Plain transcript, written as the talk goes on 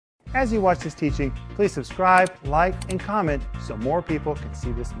As you watch this teaching, please subscribe, like, and comment so more people can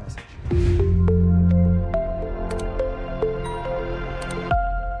see this message.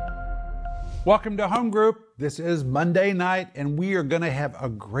 Welcome to Home Group. This is Monday night, and we are going to have a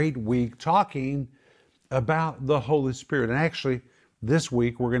great week talking about the Holy Spirit. And actually, this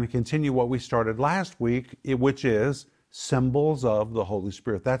week we're going to continue what we started last week, which is symbols of the Holy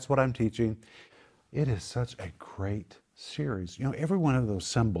Spirit. That's what I'm teaching. It is such a great series. You know, every one of those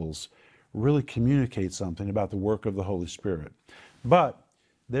symbols really communicates something about the work of the Holy Spirit. But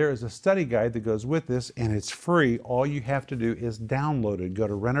there is a study guide that goes with this, and it's free. All you have to do is download it. Go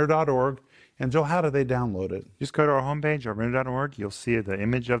to renner.org. And Joel, how do they download it? Just go to our homepage, renner.org. You'll see the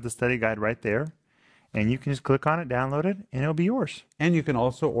image of the study guide right there. And you can just click on it, download it, and it'll be yours. And you can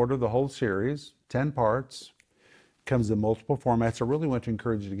also order the whole series, 10 parts. Comes in multiple formats. I really want to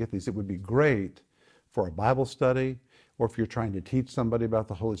encourage you to get these. It would be great for a Bible study, or if you're trying to teach somebody about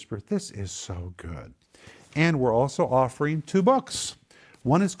the Holy Spirit. This is so good. And we're also offering 2 books.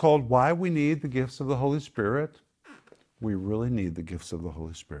 One is called Why We Need the Gifts of the Holy Spirit. We really need the gifts of the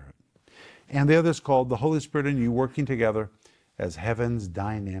Holy Spirit. And the other is called The Holy Spirit and You Working Together as Heaven's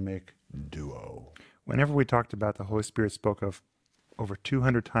Dynamic Duo. Whenever we talked about the Holy Spirit spoke of over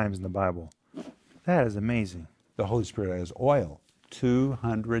 200 times in the Bible, that is amazing. The Holy Spirit as oil,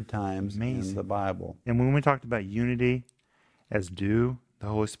 200 times in the Bible. And when we talked about unity as dew, the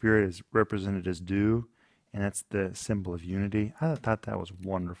Holy Spirit is represented as dew, and that's the symbol of unity. I thought that was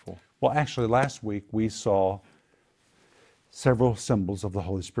wonderful. Well, actually, last week we saw several symbols of the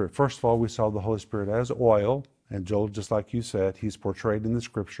Holy Spirit. First of all, we saw the Holy Spirit as oil, and Joel, just like you said, he's portrayed in the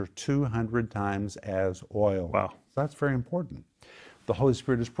Scripture 200 times as oil. Wow. So that's very important. The Holy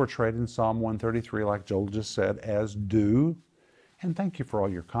Spirit is portrayed in Psalm 133, like Joel just said, as dew. And thank you for all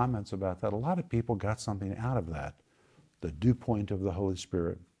your comments about that. A lot of people got something out of that, the dew point of the Holy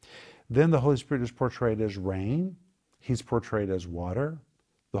Spirit. Then the Holy Spirit is portrayed as rain. He's portrayed as water.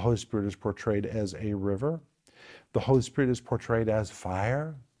 The Holy Spirit is portrayed as a river. The Holy Spirit is portrayed as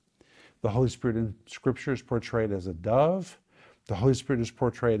fire. The Holy Spirit in Scripture is portrayed as a dove. The Holy Spirit is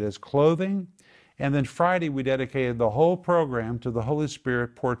portrayed as clothing. And then Friday, we dedicated the whole program to the Holy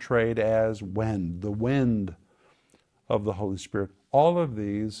Spirit portrayed as wind, the wind of the Holy Spirit. All of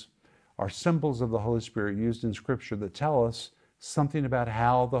these are symbols of the Holy Spirit used in Scripture that tell us something about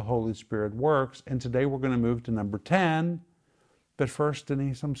how the Holy Spirit works. And today we're going to move to number 10. But first,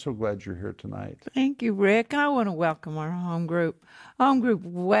 Denise, I'm so glad you're here tonight. Thank you, Rick. I want to welcome our home group. Home group,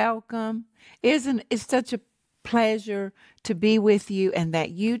 welcome. It's such a pleasure to be with you and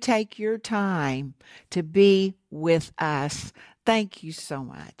that you take your time to be with us. Thank you so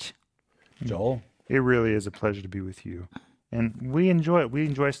much. Joel? It really is a pleasure to be with you. And we enjoy it. We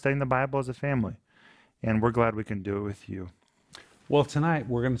enjoy studying the Bible as a family. And we're glad we can do it with you. Well, tonight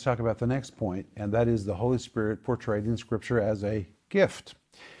we're going to talk about the next point, and that is the Holy Spirit portrayed in Scripture as a gift.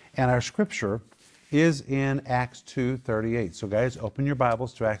 And our Scripture is in Acts 2:38. So guys, open your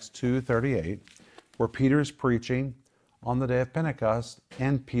Bibles to Acts 2:38, where Peter is preaching on the day of Pentecost,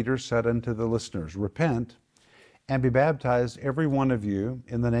 and Peter said unto the listeners, Repent and be baptized, every one of you,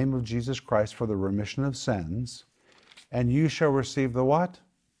 in the name of Jesus Christ for the remission of sins, and you shall receive the what?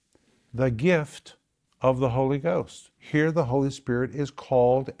 The gift of the Holy Ghost. Here the Holy Spirit is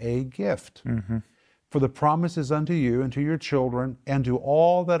called a gift. Mm-hmm. For the promise is unto you and to your children and to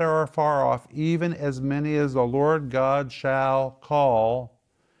all that are afar off, even as many as the Lord God shall call.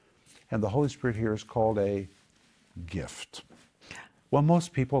 And the Holy Spirit here is called a gift. Well,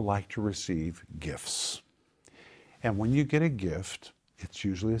 most people like to receive gifts. And when you get a gift, it's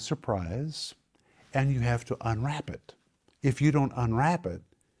usually a surprise, and you have to unwrap it. If you don't unwrap it,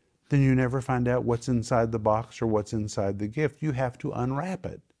 then you never find out what's inside the box or what's inside the gift. You have to unwrap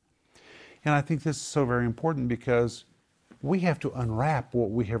it. And I think this is so very important because we have to unwrap what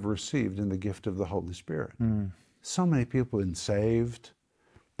we have received in the gift of the Holy Spirit. So many people have been saved.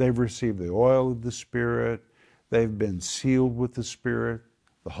 They've received the oil of the Spirit. They've been sealed with the Spirit.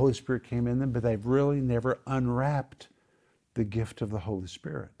 The Holy Spirit came in them, but they've really never unwrapped the gift of the Holy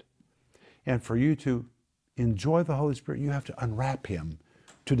Spirit. And for you to enjoy the Holy Spirit, you have to unwrap Him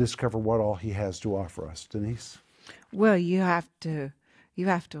to discover what all He has to offer us. Denise? Well, you have to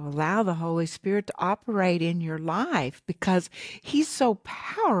allow the Holy Spirit to operate in your life because He's so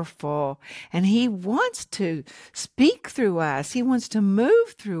powerful and He wants to speak through us. He wants to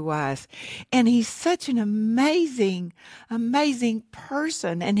move through us. And He's such an amazing, amazing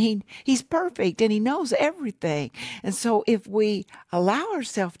person. And He's perfect and He knows everything. And so if we allow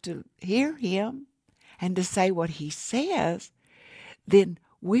ourselves to hear Him and to say what He says, then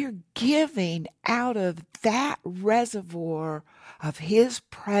we're giving out of that reservoir of His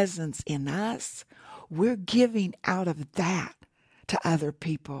presence in us. We're giving out of that to other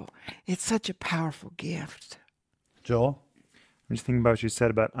people. It's such a powerful gift. Joel? I'm just thinking about what you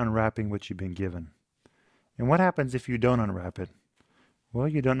said about unwrapping what you've been given. And what happens if you don't unwrap it? Well,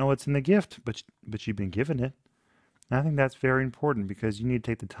 you don't know what's in the gift, but you've been given it. And I think that's very important because you need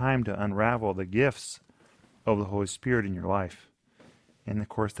to take the time to unravel the gifts of the Holy Spirit in your life. And of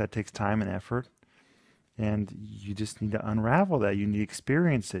course, that takes time and effort. And you just need to unravel that. You need to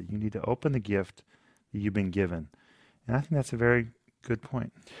experience it. You need to open the gift that you've been given. And I think that's a very good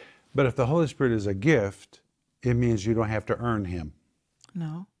point. But if the Holy Spirit is a gift, it means you don't have to earn Him.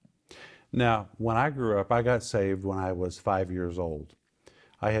 No. Now, when I grew up, I got saved when I was 5 years old.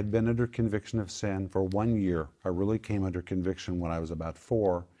 I had been under conviction of sin for 1 year. I really came under conviction when I was about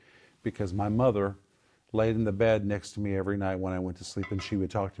 4 because my mother laid in the bed next to me every night when I went to sleep, and she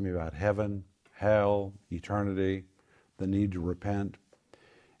would talk to me about heaven, hell, eternity, the need to repent.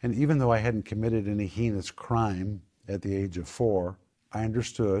 And even though I hadn't committed any heinous crime at the age of 4, I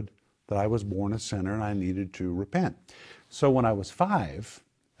understood that I was born a sinner and I needed to repent. So when I was 5,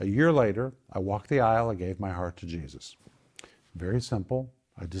 a year later, I walked the aisle, I gave my heart to Jesus. Very simple.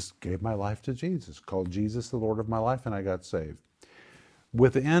 I just gave my life to Jesus, called Jesus the Lord of my life, and I got saved.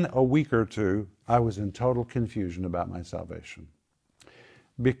 Within a week or two, I was in total confusion about my salvation.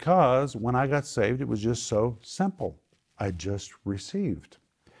 Because when I got saved, it was just so simple. I just received.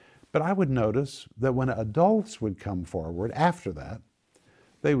 But I would notice that when adults would come forward after that,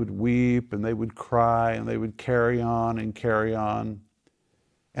 they would weep and they would cry and they would carry on and carry on.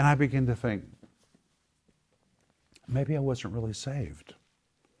 And I began to think, maybe I wasn't really saved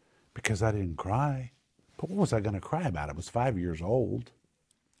because I didn't cry. But what was I going to cry about? I was 5 years old.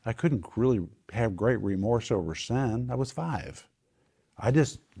 I couldn't really have great remorse over sin. I was 5. I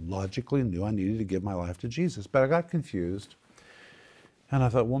just logically knew I needed to give my life to Jesus. But I got confused. And I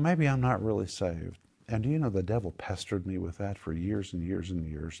thought, well, maybe I'm not really saved. And do you know, the devil pestered me with that for years and years and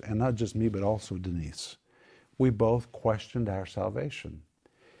years. And not just me, but also Denise. We both questioned our salvation.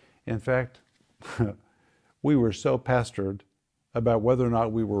 In fact, we were so pestered about whether or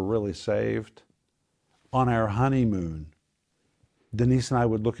not we were really saved. On our honeymoon, Denise and I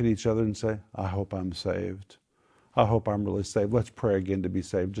would look at each other and say, I hope I'm saved. I hope I'm really saved. Let's pray again to be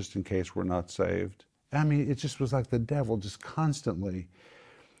saved just in case we're not saved. I mean, it just was like the devil just constantly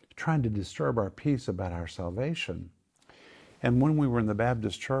trying to disturb our peace about our salvation. And when we were in the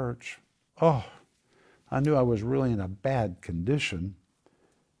Baptist church, I knew I was really in a bad condition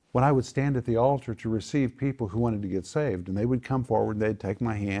when I would stand at the altar to receive people who wanted to get saved. And they would come forward and they'd take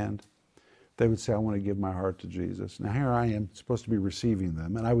my hand. They would say, I want to give my heart to Jesus. Now here I am, supposed to be receiving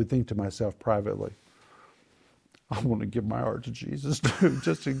them. And I would think to myself privately, I want to give my heart to Jesus too,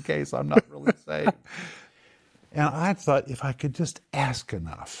 just in case I'm not really saved. And I thought, if I could just ask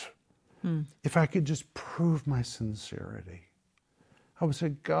enough, if I could just prove my sincerity, I would say,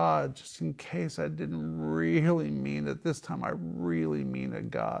 God, just in case I didn't really mean it, this time I really mean it,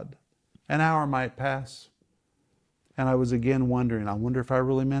 God. An hour might pass, and I was again wondering, I wonder if I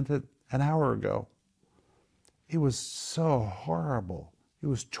really meant it an hour ago. It was so horrible. It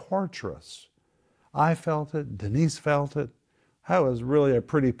was torturous. I felt it. Denise felt it. That was really a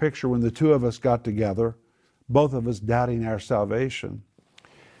pretty picture when the two of us got together, both of us doubting our salvation.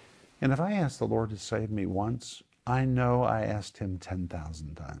 And if I asked the Lord to save me once, I know I asked Him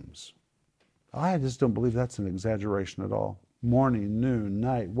 10,000 times. I just don't believe that's an exaggeration at all. Morning, noon,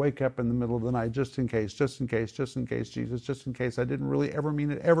 night, wake up in the middle of the night, just in case, just in case, just in case, Jesus, just in case I didn't really ever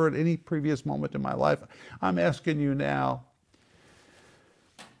mean it ever at any previous moment in my life. I'm asking you now.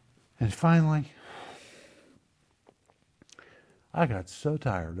 And finally, I got so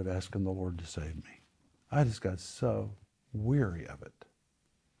tired of asking the Lord to save me. I just got so weary of it.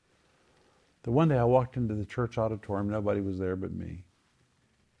 The one day I walked into the church auditorium, nobody was there but me.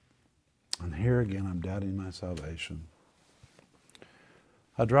 And here again, I'm doubting my salvation.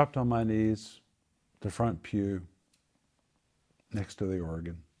 I dropped on my knees, the front pew, next to the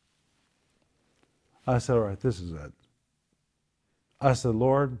organ. I said, all right, this is it. I said,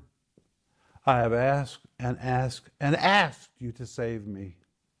 Lord, I have asked and asked and asked you to save me.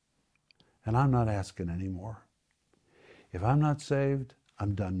 And I'm not asking anymore. If I'm not saved,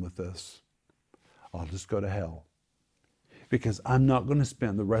 I'm done with this. I'll just go to hell. Because I'm not going to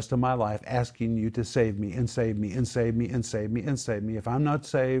spend the rest of my life asking you to save me and save me and save me and save me and save me. If I'm not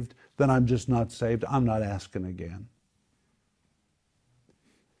saved, then I'm just not saved. I'm not asking again.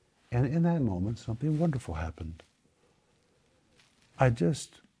 And in that moment, something wonderful happened. I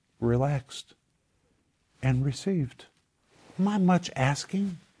just relaxed and received. My much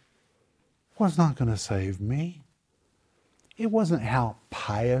asking was not going to save me. It wasn't how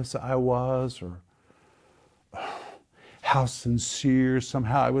pious I was or how sincere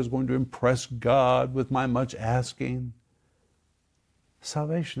somehow I was going to impress God with my much asking.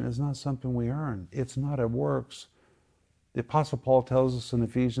 Salvation is not something we earn. It's not of works. The Apostle Paul tells us in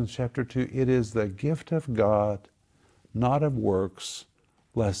Ephesians chapter 2, it is the gift of God, not of works,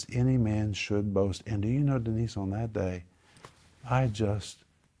 lest any man should boast. And do you know, Denise, on that day, I just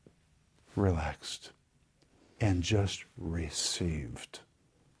relaxed and just received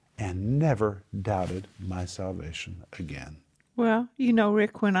and never doubted my salvation again. Well, you know,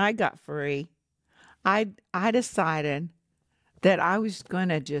 Rick, when I got free, I decided that I was going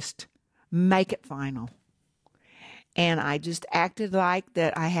to just make it final. And I just acted like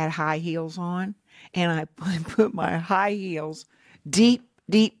that I had high heels on, and I put my high heels deep,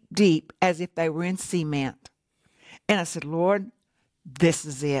 deep, deep as if they were in cement. And I said, Lord, this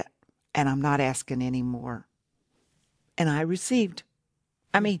is it, and I'm not asking any more. And I received,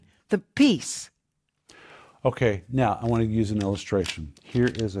 the peace. Okay, now I want to use an illustration. Here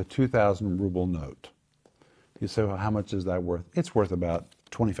is a 2,000 ruble note. You say, well, how much is that worth? It's worth about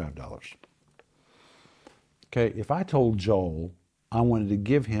 $25. Okay, if I told Joel I wanted to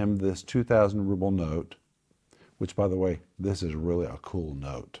give him this 2,000 ruble note, which, by the way, this is really a cool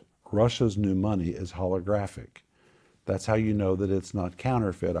note. Russia's new money is holographic. That's how you know that it's not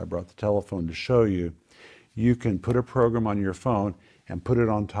counterfeit. I brought the telephone to show you. You can put a program on your phone and put it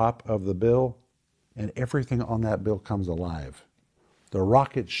on top of the bill, and everything on that bill comes alive. The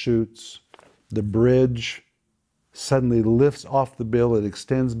rocket shoots, the bridge suddenly lifts off the bill, it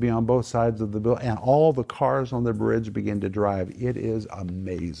extends beyond both sides of the bill, and all the cars on the bridge begin to drive. It is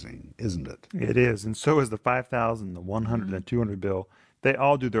amazing, isn't it? It is. And so is the 5,000, the 100, and 200 bill. They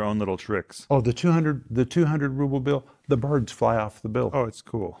all do their own little tricks. Oh, the 200 ruble bill, the birds fly off the bill. Oh, it's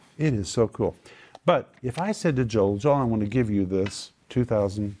cool. It is so cool. But if I said to Joel, I want to give you this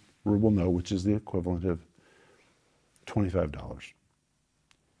 2,000 ruble note, which is the equivalent of $25,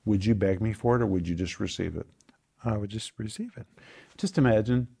 would you beg me for it, or would you just receive it? I would just receive it. Just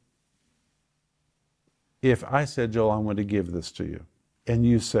imagine if I said, Joel, I want to give this to you, and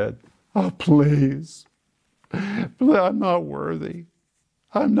you said, oh, please, I'm not worthy.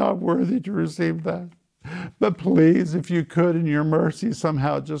 I'm not worthy to receive that. But please, if you could, in your mercy,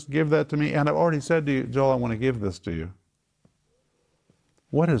 somehow just give that to me. And I've already said to you, Joel, I want to give this to you.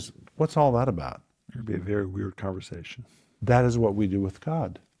 What's all that about? It would be a very weird conversation. That is what we do with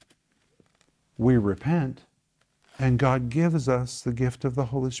God. We repent, and God gives us the gift of the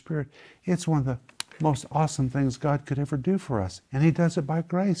Holy Spirit. It's one of the most awesome things God could ever do for us. And He does it by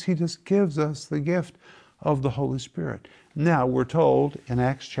grace. He just gives us the gift of the Holy Spirit. Now, we're told in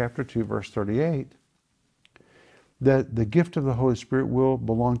Acts chapter 2, verse 38, that the gift of the Holy Spirit will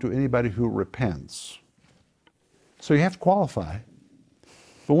belong to anybody who repents. So you have to qualify.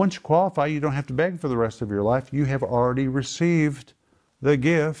 But once you qualify, you don't have to beg for the rest of your life. You have already received the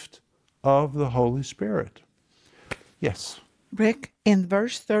gift of the Holy Spirit. Yes. Rick, in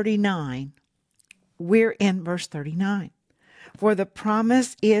verse 39, we're in verse 39. For the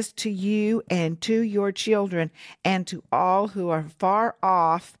promise is to you and to your children and to all who are far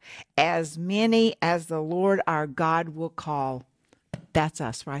off, as many as the Lord our God will call. That's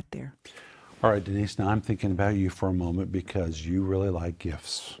us right there. All right, Denise, now I'm thinking about you for a moment because you really like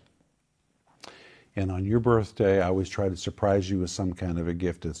gifts. And on your birthday, I always try to surprise you with some kind of a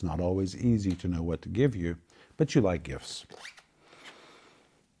gift. It's not always easy to know what to give you, but you like gifts.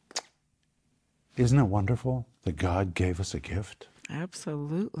 Isn't it wonderful that God gave us a gift?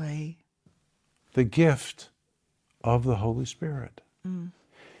 Absolutely. The gift of the Holy Spirit.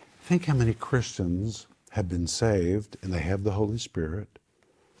 Think how many Christians have been saved and they have the Holy Spirit.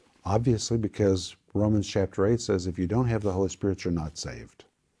 Obviously, because Romans chapter 8 says if you don't have the Holy Spirit, you're not saved.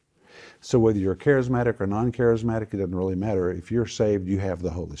 So whether you're charismatic or non-charismatic, it doesn't really matter. If you're saved, you have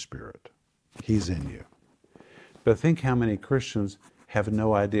the Holy Spirit. He's in you. But think how many Christians have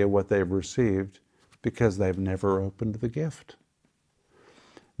no idea what they've received because they've never opened the gift.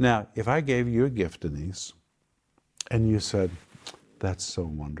 Now, if I gave you a gift, Denise, and you said, that's so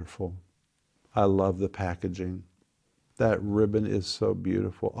wonderful. I love the packaging. That ribbon is so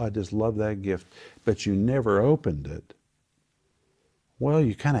beautiful. I just love that gift. But you never opened it. Well,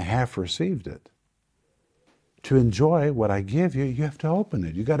 you kind of half received it. To enjoy what I give you, you have to open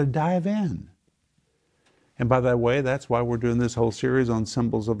it. You got to dive in. And by that way, that's why we're doing this whole series on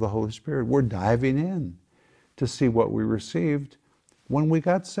symbols of the Holy Spirit. We're diving in to see what we received. When we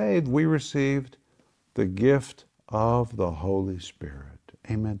got saved, we received the gift of the Holy Spirit.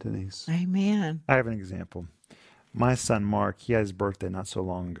 Amen, Denise? Amen. I have an example. My son Mark, he had his birthday not so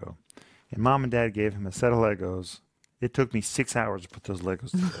long ago. And Mom and Dad gave him a set of Legos. It took me 6 hours to put those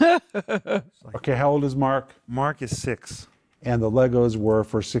Legos together. Okay, how old is Mark? Mark is 6. And the Legos were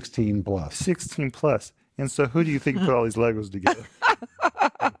for 16 plus. 16 plus. And so who do you think put all these Legos together?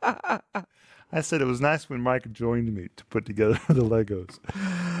 I said it was nice when Mike joined me to put together the Legos.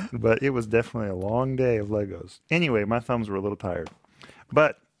 But it was definitely a long day of Legos. Anyway, my thumbs were a little tired.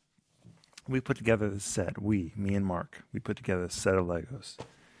 But we put together this set. Me and Mark, we put together a set of Legos.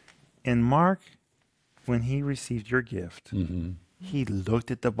 And Mark, when he received your gift, he looked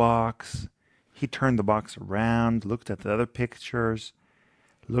at the box. He turned the box around, looked at the other pictures,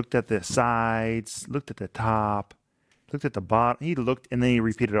 looked at the sides, looked at the top, looked at the bottom. He looked, and then he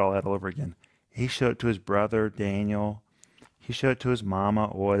repeated all that all over again. He showed it to his brother, Daniel. He showed it to his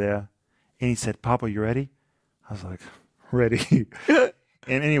mama, Oda. And he said, Papa, you ready? I was like, ready.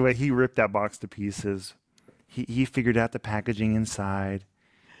 And anyway, he ripped that box to pieces. He figured out the packaging inside.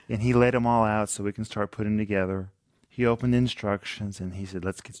 And he laid them all out so we can start putting them together. He opened the instructions, and he said,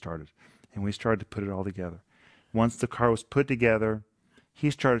 let's get started. And we started to put it all together. Once the car was put together,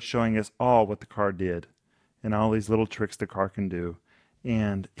 he started showing us all what the car did and all these little tricks the car can do.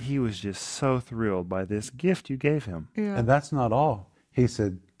 And he was just so thrilled by this gift you gave him. Yeah. And that's not all. He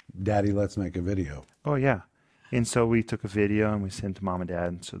said, Daddy, let's make a video. Oh, yeah. And so we took a video and we sent it to Mom and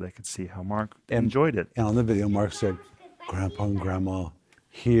Dad so they could see how Mark enjoyed it. And on the video, Mark said, Grandpa and Grandma,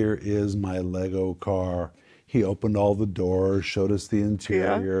 here is my Lego car. He opened all the doors, showed us the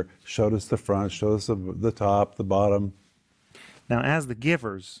interior, showed us the front, showed us the top, the bottom. Now, as the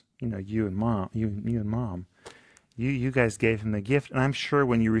givers, you and Mom, you guys gave him the gift. And I'm sure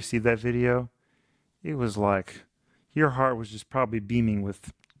when you received that video, it was like your heart was just probably beaming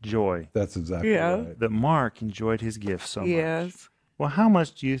with joy That's exactly right. that Mark enjoyed his gift so much. Yes. Well, how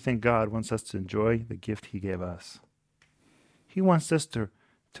much do you think God wants us to enjoy the gift he gave us? He wants us to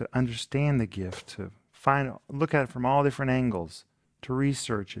understand the gift, to look at it from all different angles, to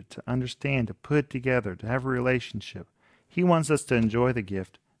research it, to understand, to put it together, to have a relationship. He wants us to enjoy the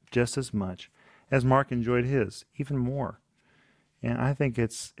gift just as much as Mark enjoyed his, even more. And I think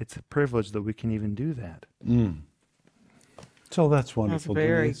it's a privilege that we can even do that. So that's That's wonderful.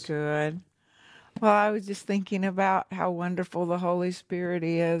 very Denise. good. Well, I was just thinking about how wonderful the Holy Spirit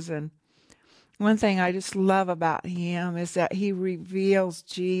is. And one thing I just love about him is that he reveals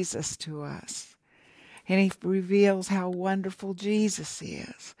Jesus to us. And he reveals how wonderful Jesus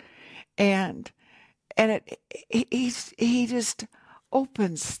is. And he just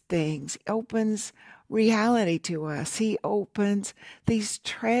opens things, opens reality to us. He opens these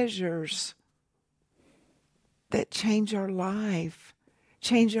treasures that change our life,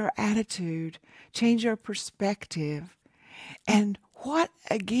 change our attitude, change our perspective. And what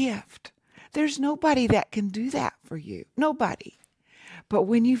a gift. There's nobody that can do that for you. Nobody. But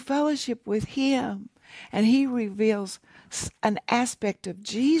when you fellowship with him and he reveals an aspect of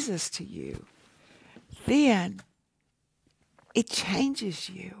Jesus to you, then it changes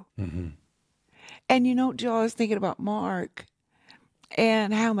you. And Joe, I was thinking about Mark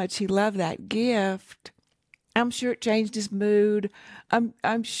and how much he loved that gift. I'm sure it changed his mood.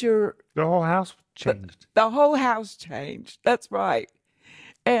 I'm sure The whole house changed. the whole house changed. That's right.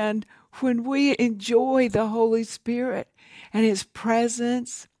 And when we enjoy the Holy Spirit and his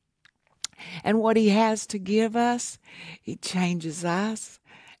presence and what he has to give us, it changes us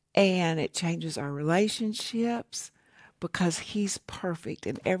and it changes our relationships because he's perfect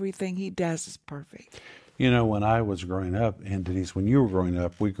and everything he does is perfect. When I was growing up, and Denise, when you were growing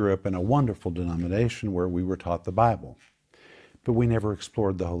up, we grew up in a wonderful denomination where we were taught the Bible, but we never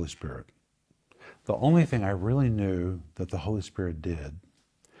explored the Holy Spirit. The only thing I really knew that the Holy Spirit did,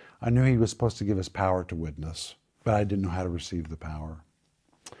 I knew he was supposed to give us power to witness, but I didn't know how to receive the power.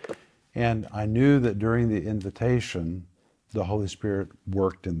 And I knew that during the invitation, the Holy Spirit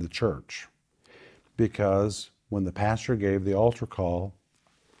worked in the church, because when the pastor gave the altar call,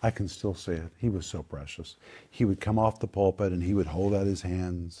 I can still see it. He was so precious. He would come off the pulpit and he would hold out his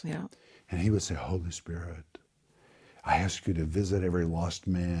hands. Yeah. And he would say, Holy Spirit, I ask you to visit every lost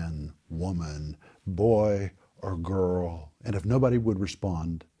man, woman, boy, or girl. And if nobody would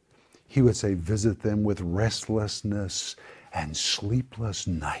respond, he would say, visit them with restlessness and sleepless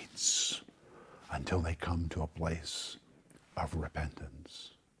nights until they come to a place of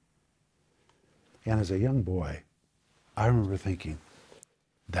repentance. And as a young boy, I remember thinking,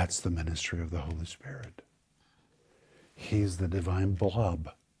 that's the ministry of the Holy Spirit. He's the divine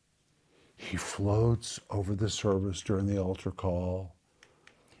blob. He floats over the service during the altar call.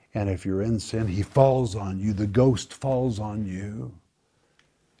 And if you're in sin, he falls on you. The ghost falls on you.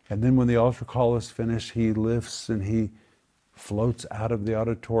 And then when the altar call is finished, he lifts and he floats out of the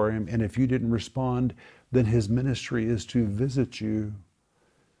auditorium. And if you didn't respond, then his ministry is to visit you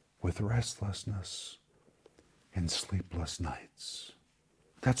with restlessness and sleepless nights.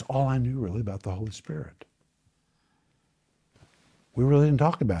 That's all I knew really about the Holy Spirit. We really didn't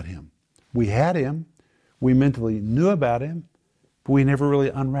talk about him. We had him. We mentally knew about him, but we never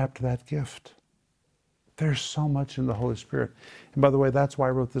really unwrapped that gift. There's so much in the Holy Spirit. And by the way, that's why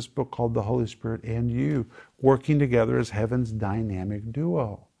I wrote this book called The Holy Spirit and You, working together as heaven's dynamic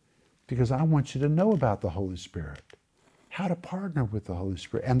duo. Because I want you to know about the Holy Spirit, how to partner with the Holy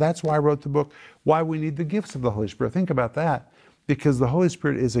Spirit. And that's why I wrote the book, Why We Need the Gifts of the Holy Spirit. Think about that, because the Holy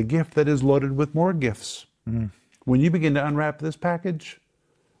Spirit is a gift that is loaded with more gifts. When you begin to unwrap this package,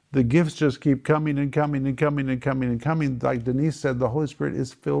 the gifts just keep coming and coming and coming and coming and coming. Like Denise said, the Holy Spirit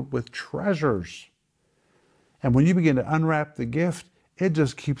is filled with treasures. And when you begin to unwrap the gift, it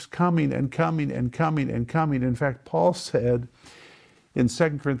just keeps coming and coming and coming and coming. In fact, Paul said in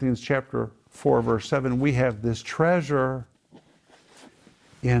 2 Corinthians chapter 4, verse 7, we have this treasure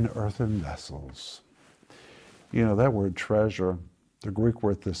in earthen vessels. You know, that word treasure, the Greek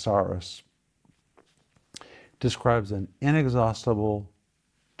word thesaurus, describes an inexhaustible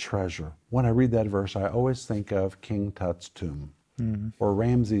treasure. When I read that verse, I always think of King Tut's tomb or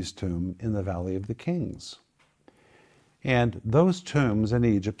Ramses' tomb in the Valley of the Kings. And those tombs in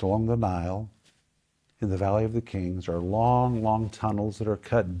Egypt along the Nile, in the Valley of the Kings, are long, long tunnels that are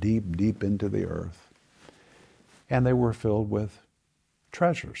cut deep, deep into the earth. And they were filled with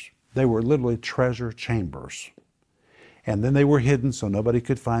treasures. They were literally treasure chambers. And then they were hidden so nobody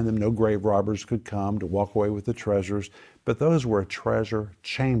could find them. No grave robbers could come to walk away with the treasures. But those were treasure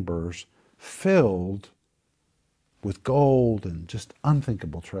chambers filled with gold and just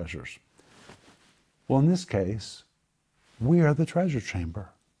unthinkable treasures. Well, in this case, we are the treasure chamber.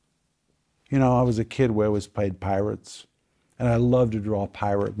 You know, I was a kid, we always played pirates, and I loved to draw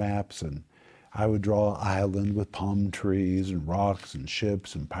pirate maps, and I would draw an island with palm trees and rocks and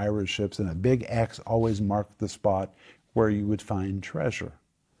ships and pirate ships, and a big X always marked the spot where you would find treasure.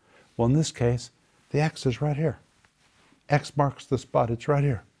 Well, in this case, the X is right here. X marks the spot, it's right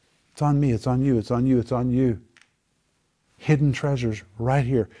here. It's on me, it's on you, it's on you, it's on you. Hidden treasures right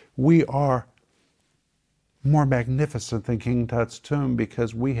here. We are more magnificent than King Tut's tomb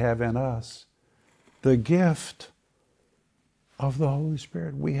because we have in us the gift of the Holy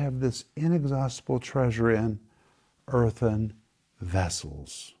Spirit. We have this inexhaustible treasure in earthen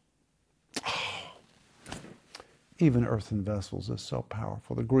vessels. Oh, even earthen vessels is so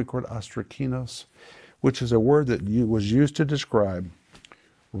powerful. The Greek word ostrakinos, which is a word that was used to describe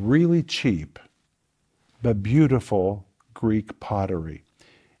really cheap but beautiful Greek pottery.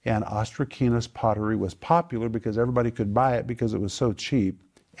 And ostrakinos pottery was popular because everybody could buy it because it was so cheap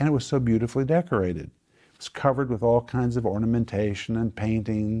and it was so beautifully decorated. It was covered with all kinds of ornamentation and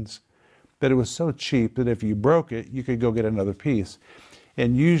paintings, but it was so cheap that if you broke it, you could go get another piece.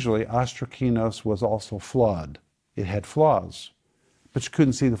 And usually ostrakinos was also flawed. It had flaws, but you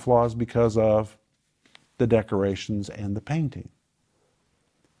couldn't see the flaws because of the decorations and the painting.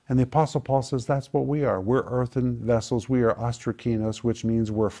 And the Apostle Paul says that's what we are. We're earthen vessels. We are ostrakinos, which means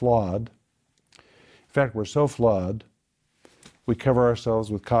we're flawed. In fact, we're so flawed, we cover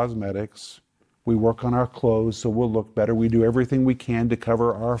ourselves with cosmetics. We work on our clothes so we'll look better. We do everything we can to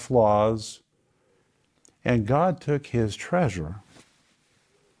cover our flaws. And God took his treasure,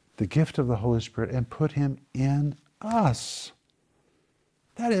 the gift of the Holy Spirit, and put him in us.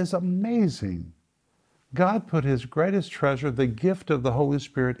 That is amazing. God put his greatest treasure, the gift of the Holy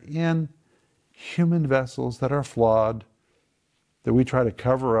Spirit, in human vessels that are flawed, that we try to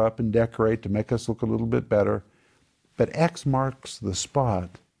cover up and decorate to make us look a little bit better. But X marks the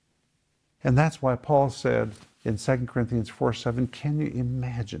spot. And that's why Paul said in 2 Corinthians 4:7, can you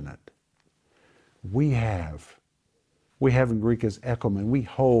imagine it? We have in Greek as ekomen, we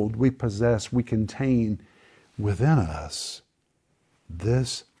hold, we possess, we contain within us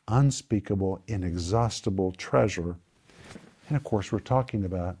this unspeakable, inexhaustible treasure. And of course, we're talking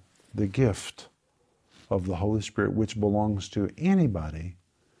about the gift of the Holy Spirit, which belongs to anybody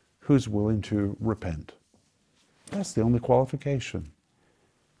who's willing to repent. That's the only qualification.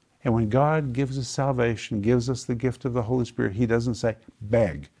 And when God gives us salvation, gives us the gift of the Holy Spirit, he doesn't say,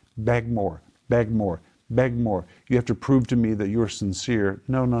 beg, beg more, beg more, beg more. You have to prove to me that you're sincere.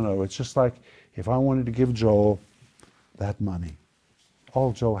 No, no, no. It's just like if I wanted to give Joel that money.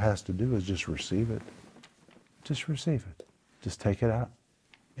 All Joel has to do is just receive it. Just receive it. Just take it out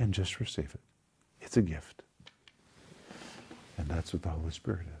and just receive it. It's a gift. And that's what the Holy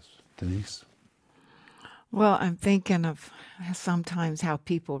Spirit is. Denise? Well, I'm thinking of sometimes how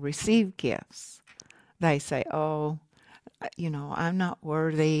people receive gifts. They say, "Oh, I'm not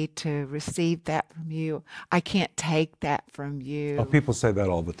worthy to receive that from you. I can't take that from Oh, you." people say that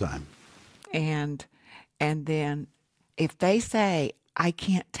all the time. And and then if they say, "I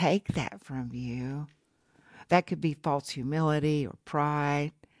can't take that from you," that could be false humility or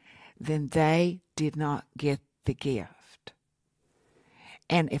pride, then they did not get the gift.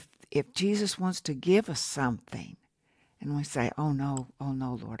 And if Jesus wants to give us something and we say, oh no,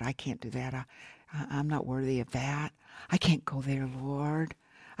 Lord, I can't do that. I'm not worthy of that. I can't go there, Lord.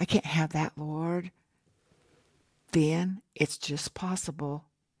 I can't have that, Lord. Then it's just possible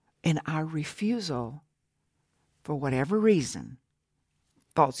in our refusal, for whatever reason,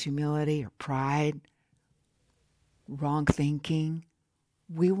 false humility or pride, wrong thinking,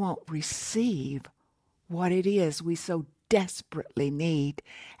 we won't receive what it is we so desperately need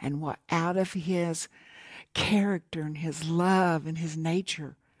and what out of His character and His love and His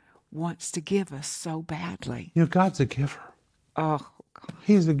nature wants to give us so badly. You know, God's a giver. Oh,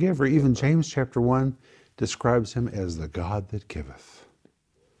 He's a giver. Even James chapter 1 describes him as the God that giveth.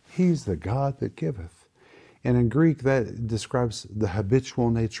 He's the God that giveth. And in Greek, that describes the habitual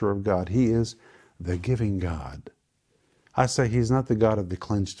nature of God. He is the giving God. I say He's not the God of the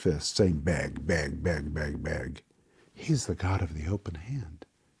clenched fist, saying beg, beg, beg, beg, beg. He's the God of the open hand.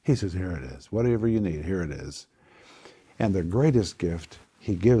 He says, here it is. Whatever you need, here it is. And the greatest gift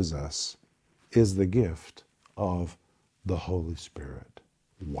He gives us is the gift of the Holy Spirit.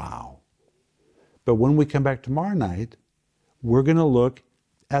 Wow. But when we come back tomorrow night, we're going to look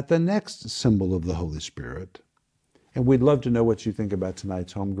at the next symbol of the Holy Spirit. And we'd love to know what you think about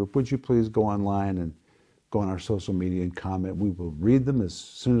tonight's home group. Would you please go online and go on our social media and comment? We will read them as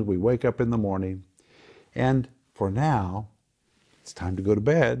soon as we wake up in the morning. And for now, it's time to go to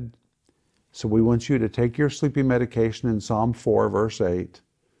bed. So we want you to take your sleeping medication in Psalm 4, verse 8.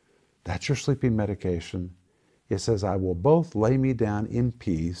 That's your sleeping medication. It says, I will both lay me down in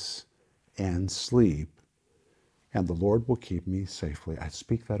peace and sleep, and the Lord will keep me safely. I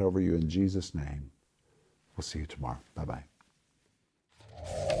speak that over you in Jesus' name. We'll see you tomorrow. Bye-bye.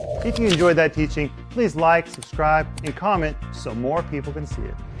 If you enjoyed that teaching, please like, subscribe, and comment so more people can see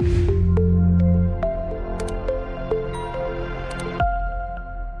it.